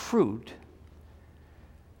abundant fruit,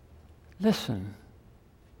 listen,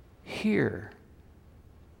 hear,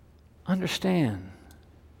 understand.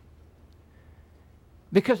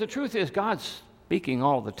 Because the truth is, God's speaking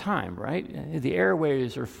all the time, right? The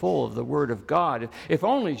airways are full of the Word of God. If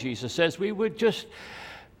only, Jesus says, we would just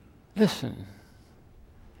listen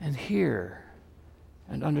and hear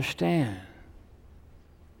and understand.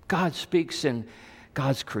 God speaks in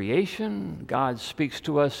God's creation. God speaks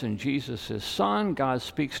to us in Jesus, his Son. God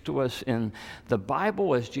speaks to us in the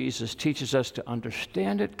Bible as Jesus teaches us to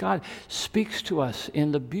understand it. God speaks to us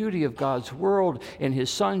in the beauty of God's world, in his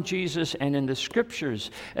Son Jesus, and in the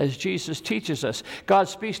Scriptures as Jesus teaches us. God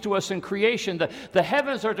speaks to us in creation. The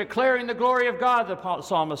heavens are declaring the glory of God, the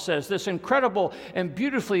psalmist says. This incredible and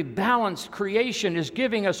beautifully balanced creation is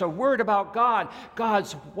giving us a word about God,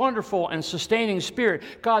 God's wonderful and sustaining spirit.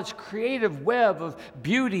 God's creative web of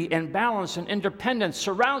beauty and balance and independence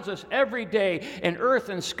surrounds us every day in earth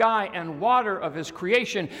and sky and water of his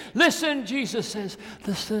creation. Listen, Jesus says,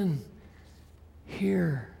 listen,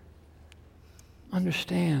 hear,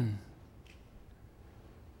 understand.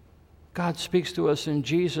 God speaks to us in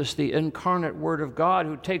Jesus, the incarnate Word of God,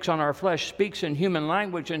 who takes on our flesh, speaks in human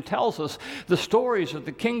language, and tells us the stories of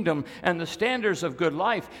the kingdom and the standards of good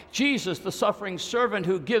life. Jesus, the suffering servant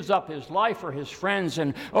who gives up his life for his friends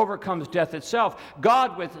and overcomes death itself.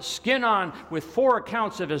 God with skin on, with 4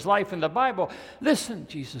 accounts of his life in the Bible. Listen,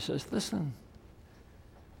 Jesus says, listen.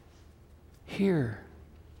 Hear.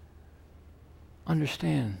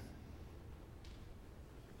 Understand.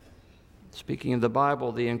 Speaking of the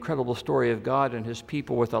Bible, the incredible story of God and his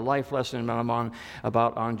people with a life lesson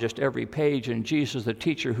on just every page, and Jesus, the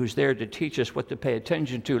teacher who's there to teach us what to pay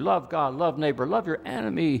attention to. Love God, love neighbor, love your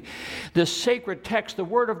enemy. This sacred text, the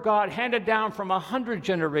Word of God, handed down from 100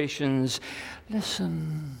 generations.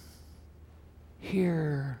 Listen,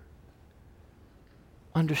 hear,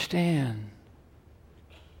 understand.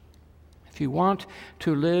 If you want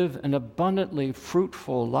to live an abundantly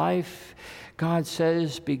fruitful life, God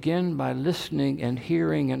says, begin by listening and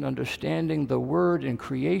hearing and understanding the Word in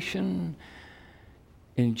creation,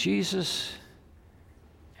 in Jesus,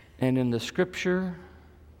 and in the Scripture.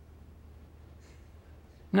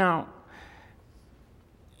 Now,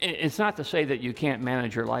 it's not to say that you can't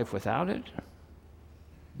manage your life without it.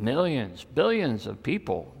 Millions, billions of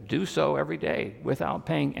people do so every day without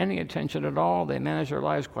paying any attention at all. They manage their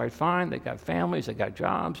lives quite fine. They got families, they got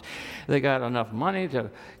jobs, they got enough money to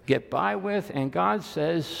get by with. And God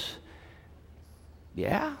says,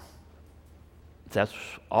 yeah, if that's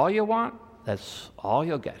all you want, that's all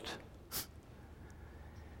you'll get.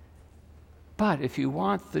 But if you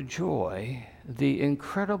want the joy, the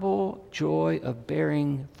incredible joy of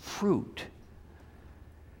bearing fruit,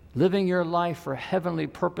 living your life for heavenly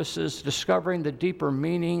purposes, discovering the deeper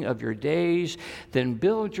meaning of your days, then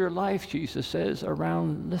build your life, Jesus says,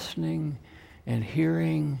 around listening and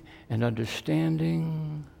hearing and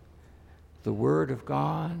understanding the Word of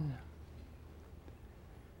God.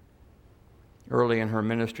 Early in her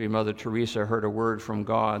ministry, Mother Teresa heard a word from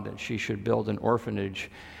God that she should build an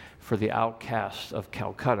orphanage for the outcasts of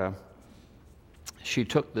Calcutta. She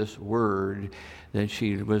took this word that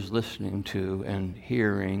she was listening to and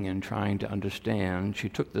hearing and trying to understand. She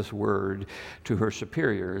took this word to her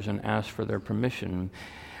superiors and asked for their permission.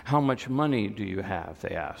 How much money do you have?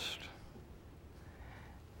 They asked.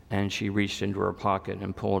 And she reached into her pocket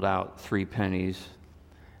and pulled out 3 pennies.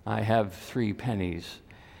 I have 3 pennies,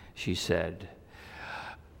 she said.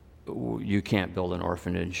 You can't build an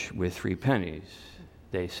orphanage with 3 pennies,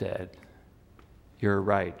 they said. You're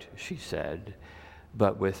right, she said.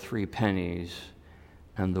 But with 3 pennies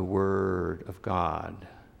and the Word of God,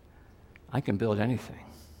 I can build anything.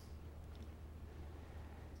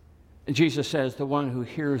 Jesus says the one who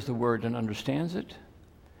hears the Word and understands it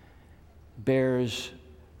bears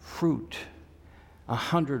fruit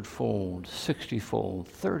 100-fold, 60-fold,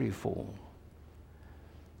 30-fold.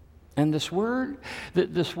 And this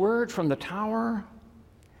word from the tower,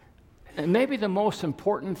 and maybe the most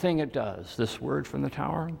important thing it does, this word from the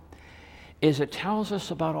tower, is it tells us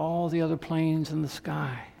about all the other planes in the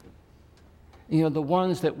sky. You know, the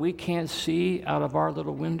ones that we can't see out of our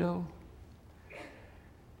little window.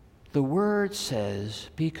 The Word says,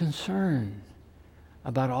 be concerned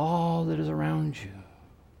about all that is around you,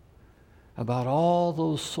 about all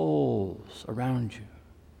those souls around you.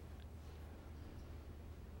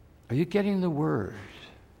 Are you getting the Word?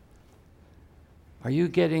 Are you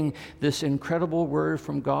getting this incredible word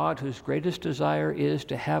from God whose greatest desire is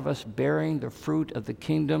to have us bearing the fruit of the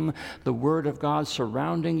kingdom, the Word of God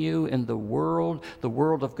surrounding you in the world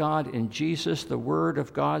of God in Jesus, the Word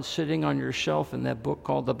of God sitting on your shelf in that book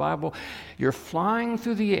called the Bible? You're flying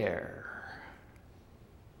through the air,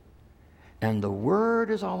 and the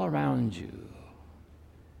Word is all around you.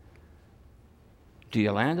 Do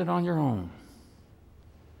you land it on your own?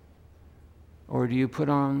 Or do you put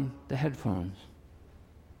on the headphones?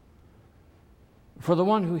 For the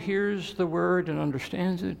one who hears the word and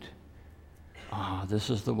understands it,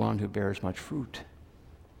 this is the one who bears much fruit.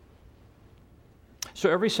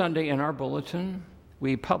 So every Sunday in our bulletin,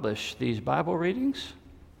 we publish these Bible readings.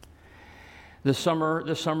 This summer,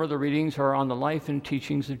 the readings are on the life and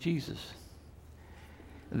teachings of Jesus.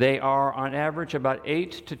 They are, on average, about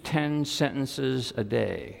 8 to 10 sentences a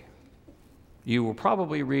day. You will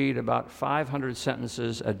probably read about 500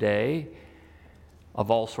 sentences a day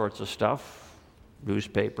of all sorts of stuff.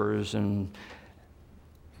 Newspapers and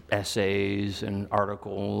essays and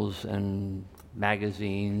articles and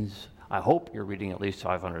magazines. I hope you're reading at least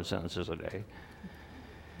 500 sentences a day.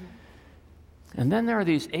 And then there are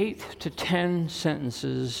these 8 to 10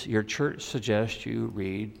 sentences your church suggests you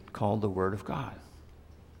read called the Word of God.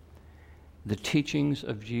 The teachings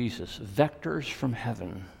of Jesus, vectors from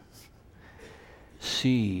heaven,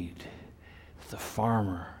 seed the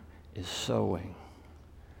farmer is sowing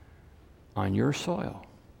on your soil.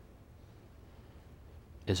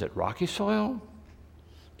 Is it rocky soil?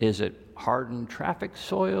 Is it hardened traffic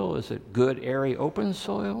soil? Is it good, airy, open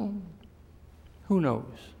soil? Who knows?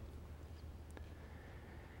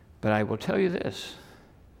 But I will tell you this.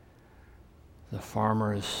 The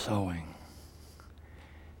farmer is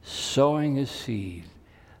sowing his seed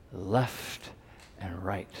left and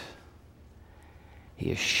right. He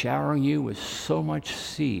is showering you with so much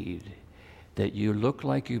seed that you look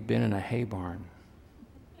like you've been in a hay barn.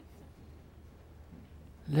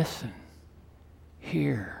 Listen,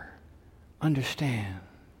 hear, understand.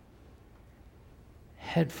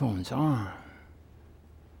 Headphones on.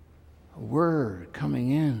 A word coming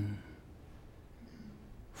in.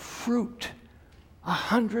 Fruit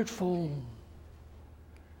 100-fold.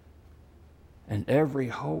 And every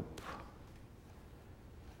hope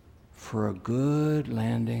for a good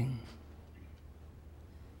landing.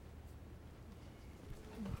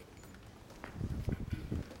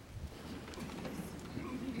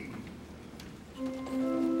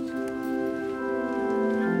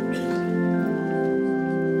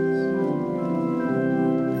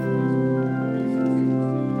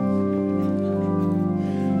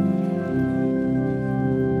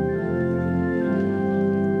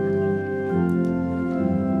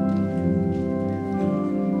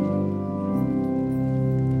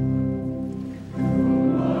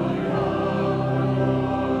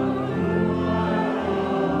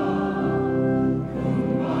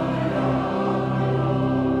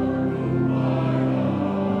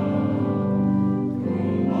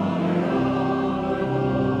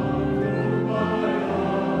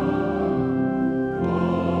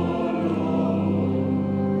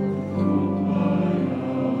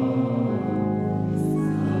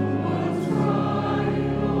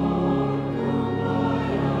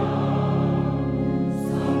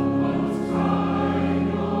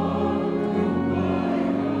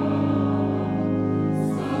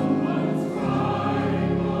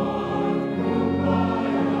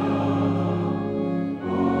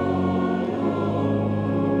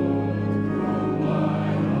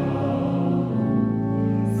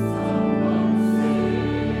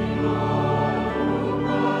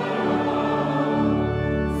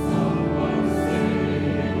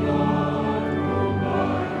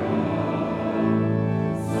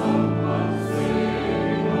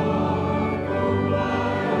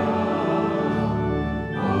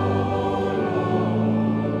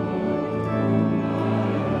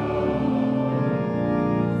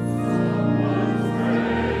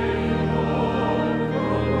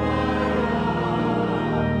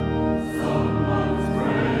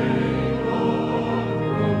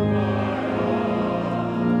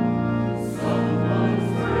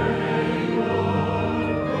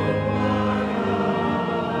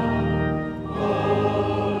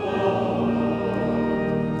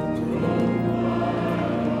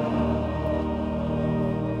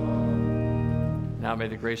 Now may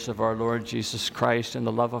the grace of our Lord Jesus Christ and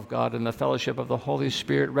the love of God and the fellowship of the Holy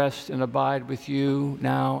Spirit rest and abide with you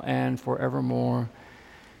now and forevermore.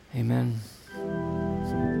 Amen.